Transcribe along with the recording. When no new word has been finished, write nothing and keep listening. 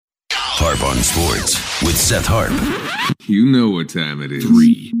Harp on Sports with Seth Harp. You know what time it is.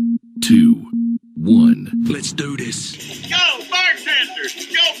 3, 2, 1. Let's do this. Yo, bartender,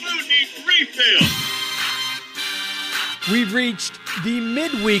 your food needs refill. We've reached the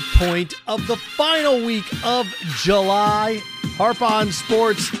midweek point of the final week of July. Harp on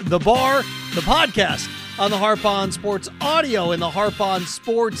Sports, the bar, the podcast on the Harp on Sports audio and the Harp on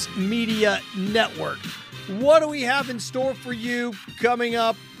Sports Media Network. What do we have in store for you coming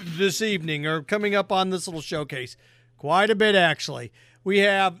up this evening or coming up on this little showcase? Quite a bit, actually. We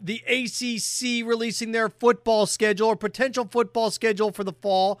have the ACC releasing their football schedule or potential football schedule for the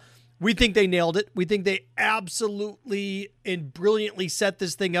fall. We think they nailed it. We think they absolutely and brilliantly set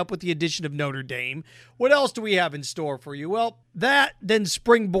this thing up with the addition of Notre Dame. What else do we have in store for you? Well, that then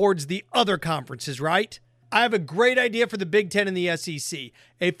springboards the other conferences, right? I have a great idea for the Big Ten and the SEC.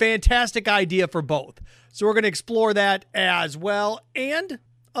 A fantastic idea for both. So we're going to explore that as well. And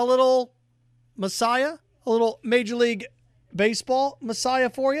a little Messiah, a little Major League Baseball Messiah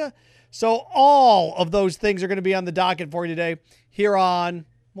for you. So all of those things are going to be on the docket for you today here on,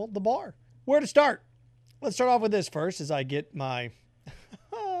 well, the bar. Where to start? Let's start off with this first as I get my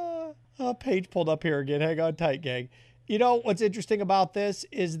page pulled up here again. Hang on tight, gang. You know, what's interesting about this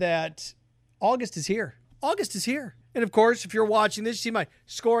is that August is here. August is here. And of course, if you're watching this, you see my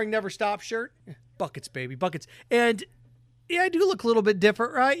Scoring Never Stop shirt. Buckets, baby, buckets. And yeah, I do look a little bit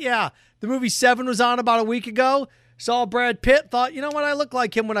different, right? Yeah. The movie Seven was on about a week ago. Saw Brad Pitt, thought, you know what? I look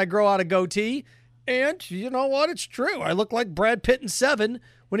like him when I grow out a goatee. And you know what? It's true. I look like Brad Pitt in Seven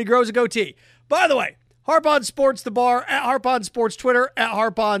when he grows a goatee. By the way, Harp on Sports, the bar, at Harp on Sports Twitter, at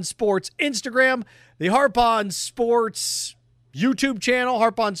Harp on Sports Instagram, the Harp on Sports YouTube channel,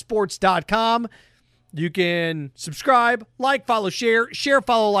 harponsports.com. You can subscribe, like, follow, share,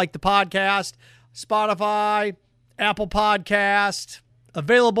 follow, like the podcast, Spotify, Apple Podcast,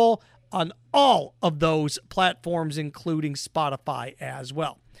 available on all of those platforms, including Spotify as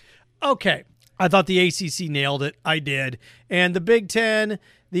well. Okay, I thought the ACC nailed it. I did. And the Big Ten,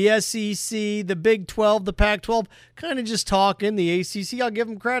 the SEC, the Big 12, the Pac-12, kind of just talking. The ACC, I'll give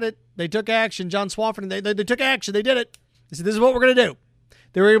them credit. They took action. John Swofford, they took action. They did it. They said, this is what we're going to do.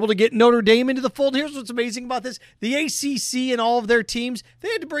 They were able to get Notre Dame into the fold. Here's what's amazing about this. The ACC and all of their teams, they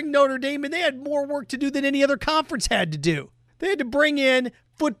had to bring Notre Dame in. They had more work to do than any other conference had to do. They had to bring in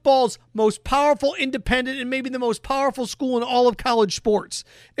football's most powerful independent and maybe the most powerful school in all of college sports.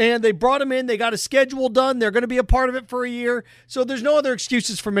 And they brought them in. They got a schedule done. They're going to be a part of it for a year. So there's no other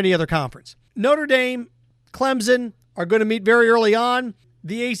excuses from any other conference. Notre Dame, Clemson are going to meet very early on.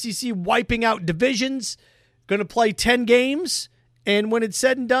 The ACC wiping out divisions, going to play 10 games. And when it's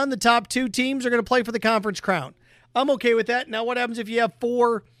said and done, the top two teams are going to play for the conference crown. I'm okay with that. Now, what happens if you have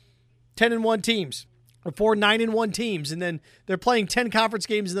 4 10-1 teams or 4 9-1 teams, and then they're playing 10 conference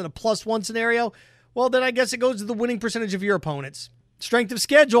games and then a +1 scenario? Well, then I guess it goes to the winning percentage of your opponents. Strength of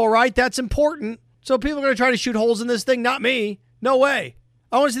schedule, right? That's important. So people are going to try to shoot holes in this thing. Not me. No way.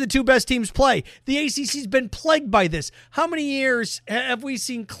 I want to see the two best teams play. The ACC's been plagued by this. How many years have we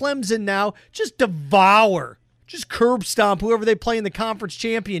seen Clemson now just devour, just curb stomp whoever they play in the conference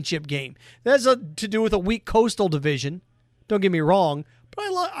championship game? That has to do with a weak coastal division. Don't get me wrong,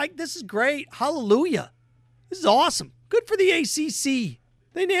 but this is great. Hallelujah. This is awesome. Good for the ACC.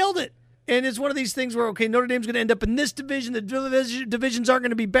 They nailed it. And it's one of these things where, okay, Notre Dame's going to end up in this division. The divisions aren't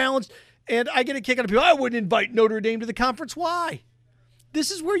going to be balanced. And I get a kick out of people. I wouldn't invite Notre Dame to the conference. Why? This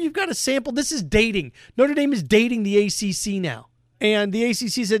is where you've got to sample. This is dating. Notre Dame is dating the ACC now. And the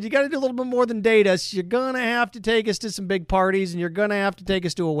ACC said, you got to do a little bit more than date us. You're going to have to take us to some big parties, and you're going to have to take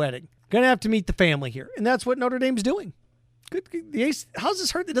us to a wedding. Going to have to meet the family here. And that's what Notre Dame's doing. Good. How does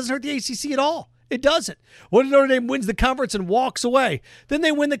this hurt? It doesn't hurt the ACC at all. It doesn't. What if Notre Dame wins the conference and walks away? Then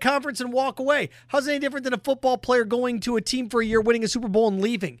they win the conference and walk away. How's it any different than a football player going to a team for a year, winning a Super Bowl and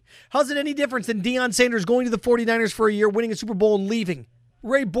leaving? How's it any different than Deion Sanders going to the 49ers for a year, winning a Super Bowl and leaving?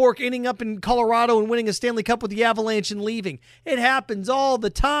 Ray Bork ending up in Colorado and winning a Stanley Cup with the Avalanche and leaving. It happens all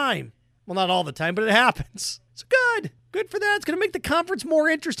the time. Well, not all the time, but it happens. So good. Good for that. It's going to make the conference more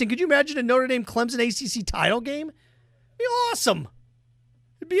interesting. Could you imagine a Notre Dame-Clemson ACC title game? It'd be awesome.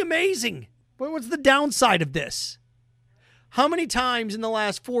 It'd be amazing. What's the downside of this? How many times in the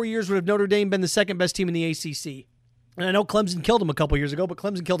last 4 years would have Notre Dame been the second best team in the ACC? And I know Clemson killed them a couple years ago, but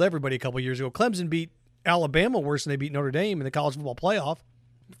Clemson killed everybody a couple years ago. Clemson beat Alabama worse than they beat Notre Dame in the college football playoff.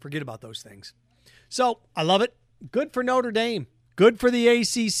 Forget about those things. So I love it. Good for Notre Dame. Good for the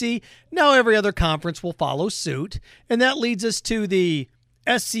ACC. Now every other conference will follow suit. And that leads us to the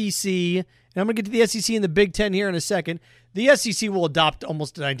SEC. And I'm going to get to the SEC and the Big Ten here in a second. The SEC will adopt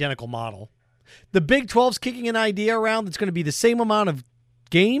almost an identical model. The Big 12's kicking an idea around that's going to be the same amount of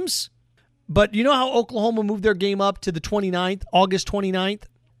games But you know how Oklahoma moved their game up to the 29th, August 29th?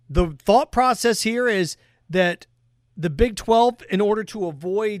 The thought process here is that the Big 12, in order to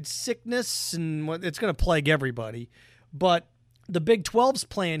avoid sickness, and it's going to plague everybody, but the Big 12's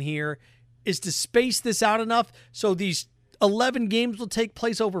plan here is to space this out enough so these 11 games will take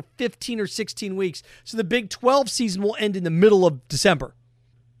place over 15 or 16 weeks. So the Big 12 season will end in the middle of December.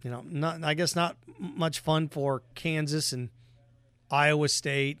 I guess not much fun for Kansas and Iowa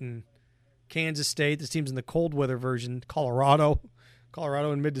State and Kansas State. This team's in the cold weather version. Colorado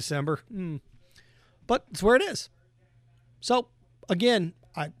in mid-December. But it's where it is. So, again,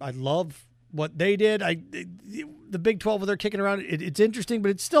 I love what they did. The Big 12, they're kicking around, it's interesting,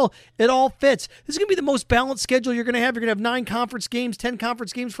 but it all fits. This is going to be the most balanced schedule you're going to have. You're going to have 9 conference games, 10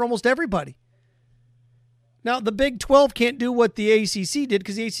 conference games for almost everybody. Now, the Big 12 can't do what the ACC did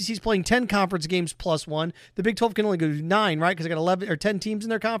because the ACC is playing 10 conference games plus 1. The Big 12 can only go to 9, right? Because they got 11 or 10 teams in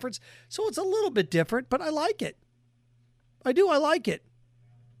their conference. So it's a little bit different, but I like it. I like it.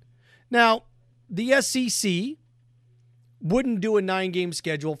 Now, the SEC wouldn't do a 9-game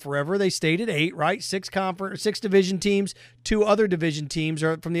schedule forever. They stayed at 8, right? 6 division teams, 2 other division teams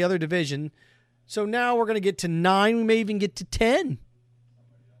are from the other division. So now we're going to get to 9. We may even get to 10.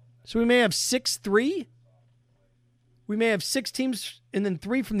 So we may have 6-3. We may have 6 teams and then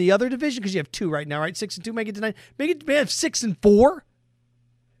 3 from the other division because you have 2 right now, right? 6 and 2 may get to 9. May have 6 and 4.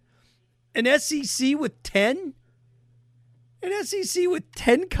 An SEC with 10. An SEC with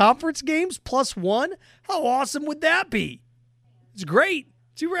 10 conference games plus 1. How awesome would that be? It's great.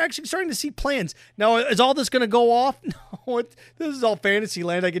 See, we're actually starting to see plans. Now, is all this going to go off? No, this is all fantasy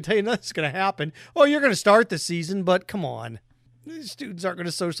land. I can tell you nothing's going to happen. Oh, you're going to start the season, but come on. These students aren't going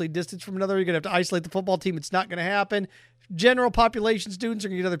to socially distance from another. You're going to have to isolate the football team. It's not going to happen. General population students are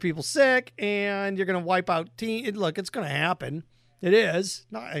going to get other people sick, and you're going to wipe out team. Look, it's going to happen. It is.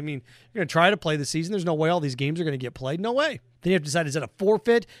 You're going to try to play the season. There's no way all these games are going to get played. No way. Then you have to decide, is it a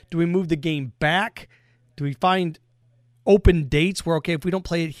forfeit? Do we move the game back? Do we find open dates where, okay, if we don't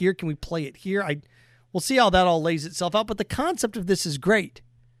play it here, can we play it here? We'll see how that all lays itself out, but the concept of this is great.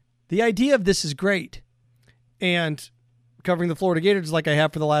 The idea of this is great. And covering the Florida Gators like I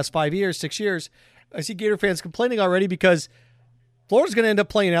have for the last 6 years, I see Gator fans complaining already because Florida's going to end up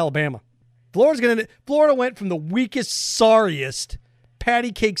playing Alabama. Florida went from the weakest, sorriest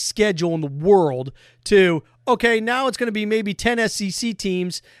patty cake schedule in the world to, okay, now it's going to be maybe 10 SEC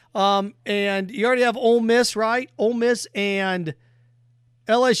teams, and you already have Ole Miss, right? Ole Miss and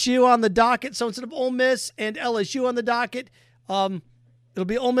LSU on the docket. So instead of Ole Miss and LSU on the docket, it'll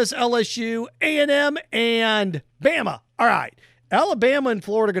be Ole Miss, LSU, A&M, and Bama. All right. Alabama and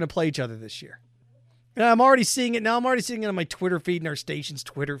Florida are going to play each other this year. And I'm already seeing it now. I'm already seeing it on my Twitter feed and our station's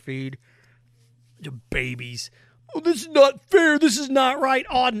Twitter feed. You babies. Oh, this is not fair. This is not right.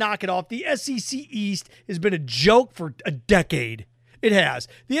 Oh, knock it off. The SEC East has been a joke for a decade. It has.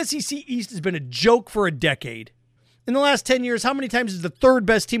 The SEC East has been a joke for a decade. In the last 10 years, how many times has the third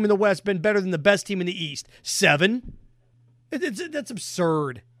best team in the West been better than the best team in the East? 7? That's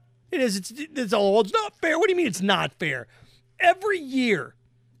absurd. It is. It's not fair. What do you mean it's not fair? Every year,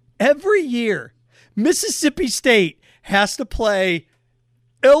 Mississippi State has to play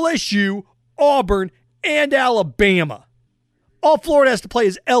LSU, Auburn, and Alabama. All Florida has to play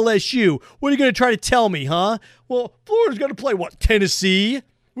is LSU. What are you going to try to tell me, huh? Well, Florida's going to play, what, Tennessee?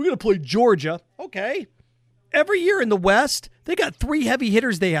 We're going to play Georgia. Okay. Every year in the West, they got 3 heavy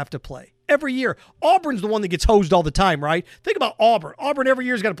hitters they have to play. Every year. Auburn's the one that gets hosed all the time, right? Think about Auburn. Auburn every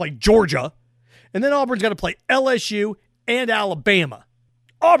year has got to play Georgia. And then Auburn's got to play LSU and Alabama.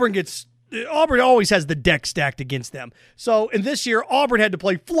 Auburn always has the deck stacked against them. So, in this year, Auburn had to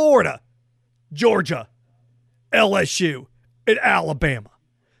play Florida, Georgia, LSU, and Alabama.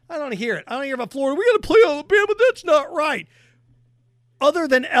 I don't hear it. I don't hear about Florida. We got to play Alabama. That's not right. Other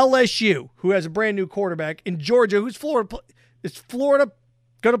than LSU, who has a brand new quarterback, and Georgia, who's Florida. Is Florida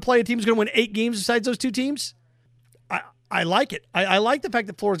going to play a team who's going to win 8 games besides those 2 teams? I like it. I like the fact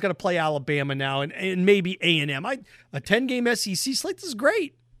that Florida's going to play Alabama now and maybe A&M. A 10-game SEC slate, this is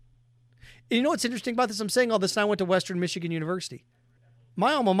great. And you know what's interesting about this? I'm saying all this, and I went to Western Michigan University.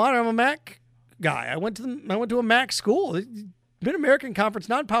 My alma mater, I'm a MAC guy. I went to a MAC school. Mid-American Conference,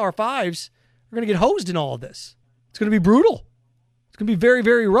 non-Power 5s are going to get hosed in all of this. It's going to be brutal. It's going to be very,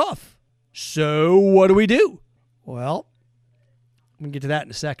 very rough. So what do we do? Well, I'm going to get to that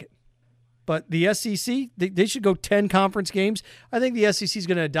in a second. But the SEC, they should go 10 conference games. I think the SEC is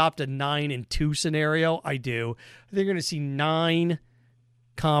going to adopt a 9-2 scenario. I do. I think you're going to see 9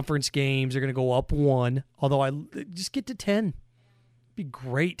 conference games. They're going to go up 1. Although I just get to 10. Be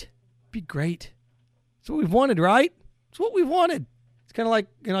great. Be great. That's what we've wanted, right? It's what we've wanted. It's kind of like,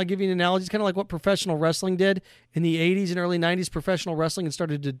 I'll give you an analogy. It's kind of like what professional wrestling did in the 80s and early 90s. Professional wrestling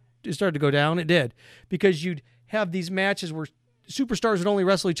started to go down. It did, because you'd have these matches where superstars would only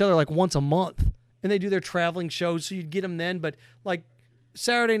wrestle each other like once a month, and they do their traveling shows, so you'd get them then. But like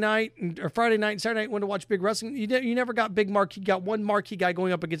Saturday night or Friday night and Saturday night, when to watch big wrestling, you never got big marquee. You got one marquee guy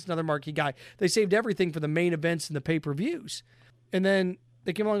going up against another marquee guy. They saved everything for the main events and the pay-per-views. And then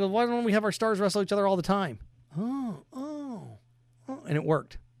they came along and go, why don't we have our stars wrestle each other all the time? And it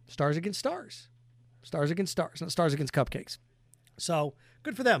worked. Stars against stars. Stars against stars, not stars against cupcakes. So,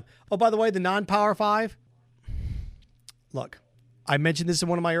 good for them. Oh, by the way, the non-Power 5. Look, I mentioned this in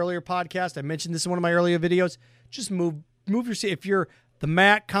one of my earlier podcasts. I mentioned this in one of my earlier videos. Just move your seat. If you're the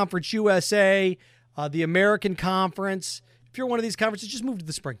MAC, Conference USA, the American Conference, if you're one of these conferences, just move to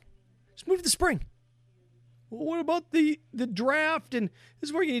the spring. Just move to the spring. Well, what about the draft? And this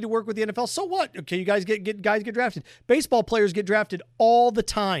is where you need to work with the NFL. So what? Okay, you guys get drafted. Baseball players get drafted all the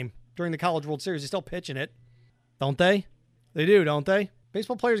time during the College World Series. They're still pitching it, don't they? They do, don't they?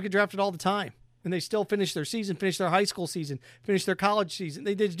 Baseball players get drafted all the time, and they still finish their season, finish their high school season, finish their college season.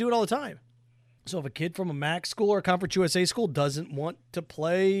 They just do it all the time. So if a kid from a MAC school or a Conference USA school doesn't want to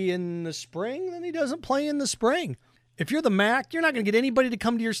play in the spring, then he doesn't play in the spring. If you're the MAC, you're not going to get anybody to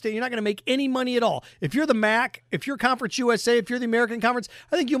come to your state. You're not going to make any money at all. If you're the MAC, if you're Conference USA, if you're the American Conference,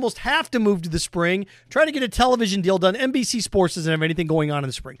 I think you almost have to move to the spring. Try to get a television deal done. NBC Sports doesn't have anything going on in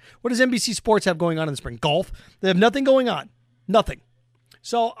the spring. What does NBC Sports have going on in the spring? Golf. They have nothing going on. Nothing.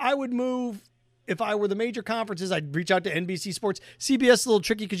 So I would move. If I were the major conferences, I'd reach out to NBC Sports. CBS is a little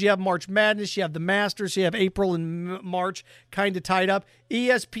tricky because you have March Madness, you have the Masters, you have April and March kind of tied up.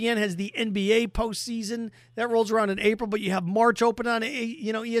 ESPN has the NBA postseason that rolls around in April, but you have March open on.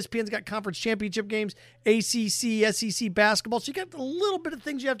 ESPN's got conference championship games, ACC, SEC basketball. So you got a little bit of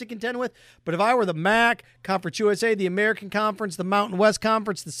things you have to contend with. But if I were the MAC, Conference USA, the American Conference, the Mountain West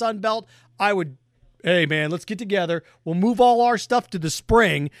Conference, the Sun Belt, I would. Hey, man, let's get together. We'll move all our stuff to the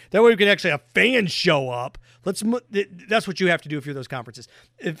spring. That way we can actually have fans show up. That's what you have to do if you're those conferences.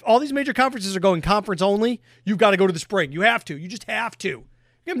 If all these major conferences are going conference only, you've got to go to the spring. You have to. You just have to. You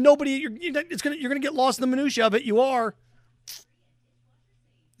have nobody. You're going to get lost in the minutia of it. You are.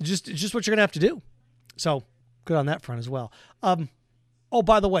 It's just what you're going to have to do. So good on that front as well. Oh,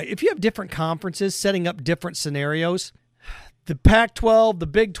 by the way, if you have different conferences setting up different scenarios, the Pac-12, the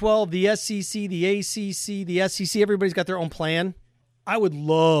Big 12, the SEC, the ACC, the SEC, everybody's got their own plan. I would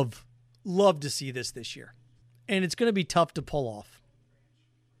love to see this year. And it's going to be tough to pull off.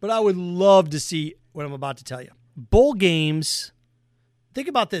 But I would love to see what I'm about to tell you. Bowl games, think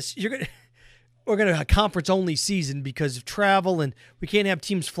about this. We're going to have a conference-only season because of travel, and we can't have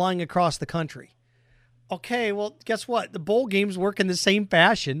teams flying across the country. Okay, well, guess what? The bowl games work in the same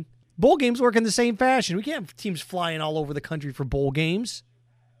fashion. We can't have teams flying all over the country for bowl games.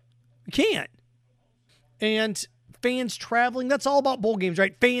 We can't. And fans traveling, that's all about bowl games,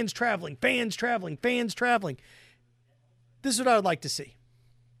 right? Fans traveling. This is what I would like to see.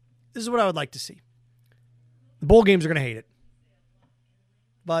 The bowl games are going to hate it.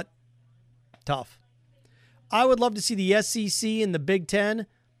 But tough. I would love to see the SEC and the Big Ten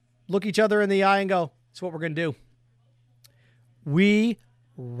look each other in the eye and go, that's what we're going to do. We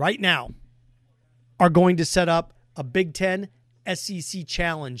right now are going to set up a Big Ten SEC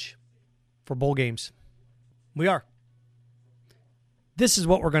challenge for bowl games. We are. This is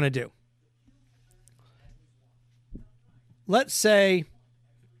what we're going to do. Let's say,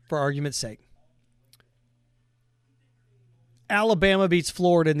 for argument's sake, Alabama beats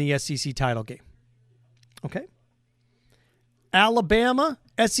Florida in the SEC title game. Okay? Alabama,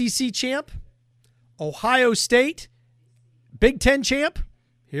 SEC champ. Ohio State, Big Ten champ.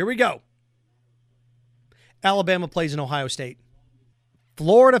 Here we go. Alabama plays in Ohio State.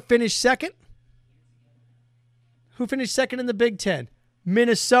 Florida finished second. Who finished second in the Big Ten?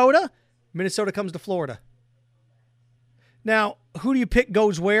 Minnesota. Minnesota comes to Florida. Now, who do you pick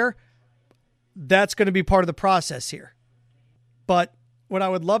goes where? That's going to be part of the process here. But what I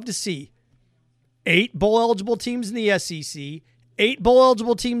would love to see, 8 bowl-eligible teams in the SEC, 8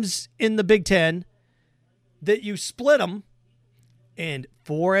 bowl-eligible teams in the Big Ten, that you split them, and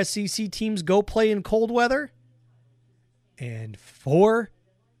 4 SEC teams go play in cold weather, and 4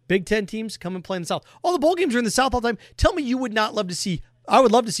 Big Ten teams come and play in the South. All the bowl games are in the South all the time. Tell me you would not love to see, I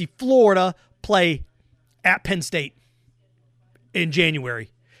would love to see Florida play at Penn State in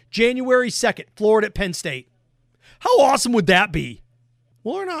January. January 2nd, Florida at Penn State. How awesome would that be?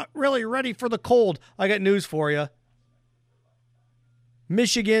 Well, we're not really ready for the cold. I got news for you.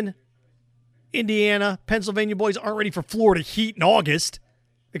 Michigan, Indiana, Pennsylvania boys aren't ready for Florida heat in August.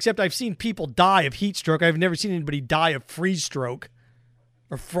 Except I've seen people die of heat stroke. I've never seen anybody die of freeze stroke.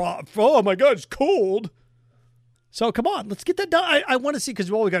 Or oh my God, it's cold. So come on, let's get that done. I want to see,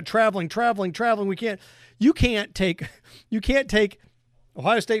 because we got traveling. You can't take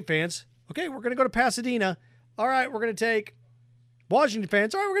Ohio State fans. Okay, we're going to go to Pasadena. All right, we're going to take Washington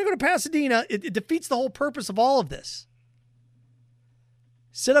fans. All right, we're going to go to Pasadena. It defeats the whole purpose of all of this.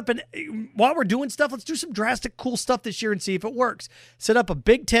 While we're doing stuff, let's do some drastic, cool stuff this year and see if it works. Set up a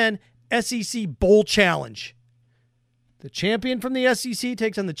Big Ten SEC Bowl Challenge. The champion from the SEC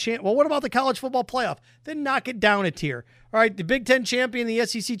takes on the champ. Well, what about the college football playoff? Then knock it down a tier. All right, the Big Ten champion and the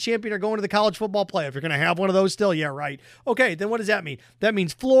SEC champion are going to the college football playoff. You're going to have one of those still? Yeah, right. Okay, then what does that mean? That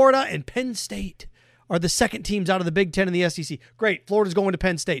means Florida and Penn State are the second teams out of the Big Ten and the SEC. Great, Florida's going to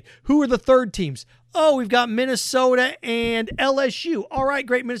Penn State. Who are the third teams? Oh, we've got Minnesota and LSU. All right,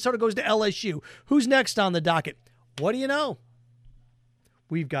 great, Minnesota goes to LSU. Who's next on the docket? What do you know?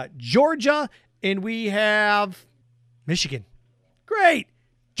 We've got Georgia and we have Michigan. Great.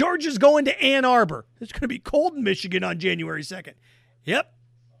 Georgia's going to Ann Arbor. It's going to be cold in Michigan on January 2nd. Yep.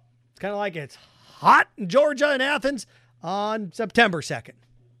 It's kind of like it's hot in Georgia and Athens on September 2nd.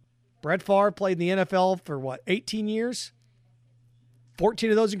 Brett Favre played in the NFL for 18 years?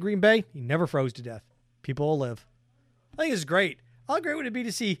 14 of those in Green Bay. He never froze to death. People will live. I think it's great. How great would it be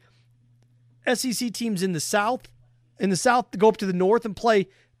to see SEC teams in the South to go up to the North and play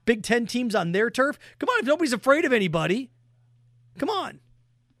Big Ten teams on their turf? Come on, if nobody's afraid of anybody. Come on.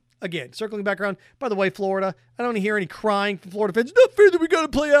 Again, circling back around. By the way, Florida, I don't hear any crying from Florida fans. It's not fair that we got to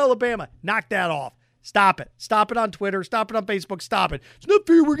play Alabama. Knock that off. Stop it. Stop it on Twitter. Stop it on Facebook. Stop it. It's not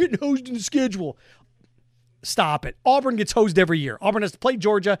fair we're getting hosed in the schedule. Stop it. Auburn gets hosed every year. Auburn has to play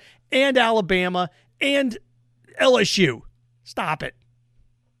Georgia and Alabama and LSU. Stop it.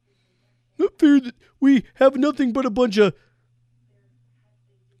 Not fair that we have nothing but a bunch of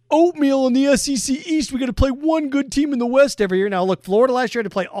oatmeal in the SEC East. We got to play one good team in the West every year. Now, look, Florida last year had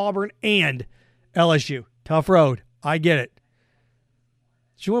to play Auburn and LSU. Tough road. I get it.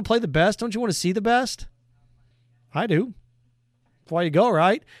 Do you want to play the best? Don't you want to see the best? I do. That's why you go,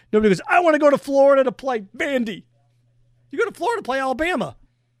 right? Nobody goes, I want to go to Florida to play Vandy. You go to Florida to play Alabama.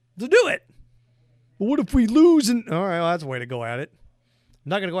 To do it. But what if we lose? All right, well, that's a way to go at it. I'm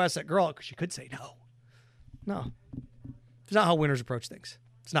not going to go ask that girl because she could say no. No. It's not how winners approach things.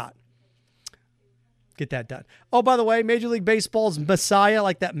 It's not. Get that done. Oh, by the way, Major League Baseball's Messiah,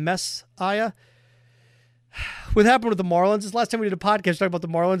 like that Messiah. What happened with the Marlins? This last time we did a podcast talking about the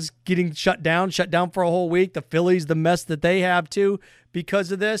Marlins getting shut down for a whole week. The Phillies, the mess that they have too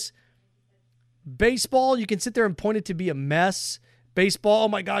because of this. Baseball, you can sit there and point it to be a mess. Baseball, oh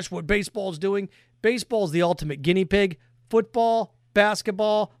my gosh, what baseball's doing. Baseball's the ultimate guinea pig. Football,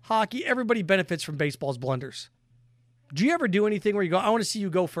 basketball, hockey, everybody benefits from baseball's blunders. Do you ever do anything where you go, I want to see you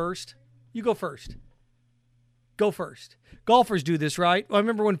go first? You go first. Go first. Golfers do this, right? I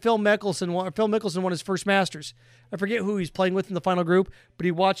remember when Phil Mickelson won his first Masters. I forget who he's playing with in the final group, but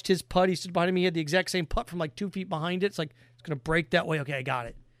he watched his putt. He stood behind him. He had the exact same putt from like 2 feet behind it. It's like, it's going to break that way. Okay, I got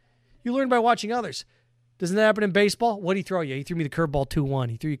it. You learn by watching others. Doesn't that happen in baseball? What did he throw you? He threw me the curveball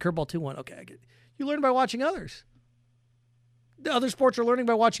 2-1. He threw you curveball 2-1. Okay, I get it. You learn by watching others. The other sports are learning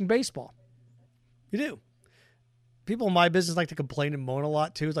by watching baseball. You do. People in my business like to complain and moan a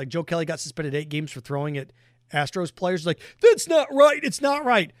lot too. It's like Joe Kelly got suspended 8 games for throwing at Astros players. Like, that's not right. It's not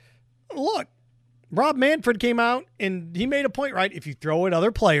right. Look, Rob Manfred came out and he made a point, right? If you throw at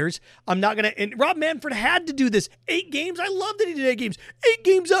other players, I'm not going to. And Rob Manfred had to do this. 8 games. I love that he did 8 games. 8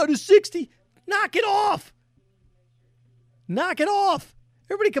 games out of 60. Knock it off. Knock it off.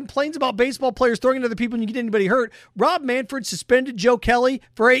 Everybody complains about baseball players throwing at other people and you get anybody hurt. Rob Manfred suspended Joe Kelly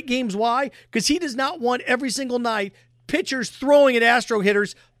for 8 games. Why? Because he does not want every single night pitchers throwing at Astro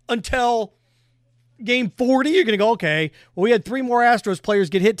hitters until game 40. You're going to go, okay, well, we had 3 more Astros players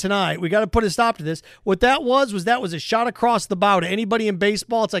get hit tonight. We got to put a stop to this. What that was a shot across the bow to anybody in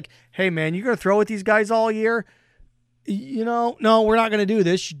baseball. It's like, hey, man, you're going to throw at these guys all year? You know, no, we're not going to do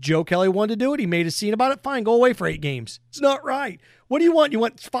this. Joe Kelly wanted to do it. He made a scene about it. Fine, go away for 8 games. It's not right. What do you want? You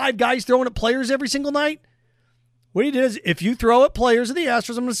want 5 guys throwing at players every single night? What he did is, if you throw at players of the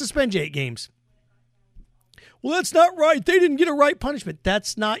Astros, I'm going to suspend you 8 games. Well, that's not right. They didn't get a right punishment.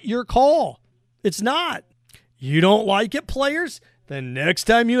 That's not your call. It's not. You don't like it, players? Then next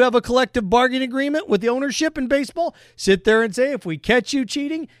time you have a collective bargaining agreement with the ownership in baseball, sit there and say, if we catch you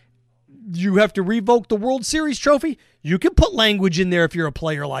cheating, you have to revoke the World Series trophy. You can put language in there if you're a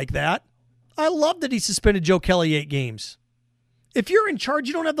player like that. I love that he suspended Joe Kelly 8 games. If you're in charge,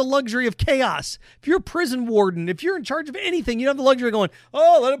 you don't have the luxury of chaos. If you're a prison warden, if you're in charge of anything, you don't have the luxury of going,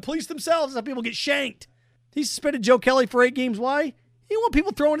 oh, let them police themselves. That's how people get shanked. He suspended Joe Kelly for 8 games. Why? He didn't want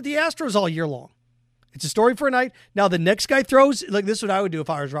people throwing at the Astros all year long. It's a story for a night. Now, the next guy throws, like this is what I would do if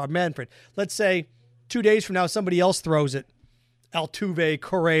I was Rob Manfred. Let's say 2 days from now, somebody else throws it. Altuve,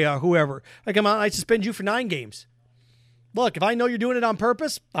 Correa, whoever. I come out and I suspend you for 9 games. Look, if I know you're doing it on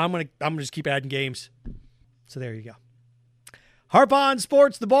purpose, I'm gonna just keep adding games. So there you go. Harp On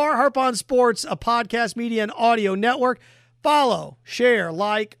Sports, The Bar. Harp On Sports, a podcast, media, and audio network. Follow, share,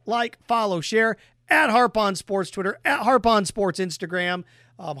 like, follow, share. At Harp On Sports Twitter, at Harp On Sports Instagram,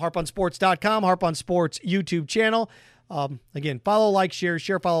 harponsports.com, Harp On Sports YouTube channel. Again, follow, like, share,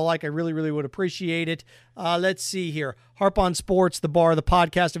 follow, like. I really, really would appreciate it. Let's see here. Harp On Sports, The Bar, the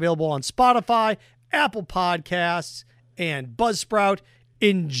podcast available on Spotify, Apple Podcasts, and Buzzsprout.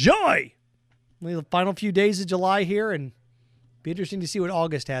 Enjoy the final few days of July here, and be interesting to see what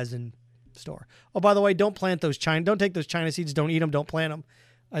August has in store. Oh, by the way, don't take those China seeds. Don't eat them. Don't plant them.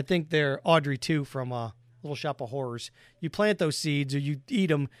 I think they're Audrey 2 from Little Shop of Horrors. You plant those seeds or you eat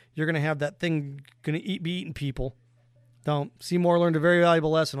them, you're going to have that thing be eating people. Don't. Seymour learned a very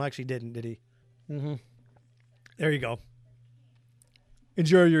valuable lesson. Well, actually didn't, did he? Mm-hmm. There you go.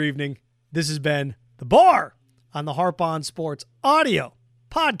 Enjoy your evening. This has been The Bar on the Harp On Sports audio,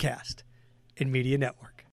 podcast, and media network.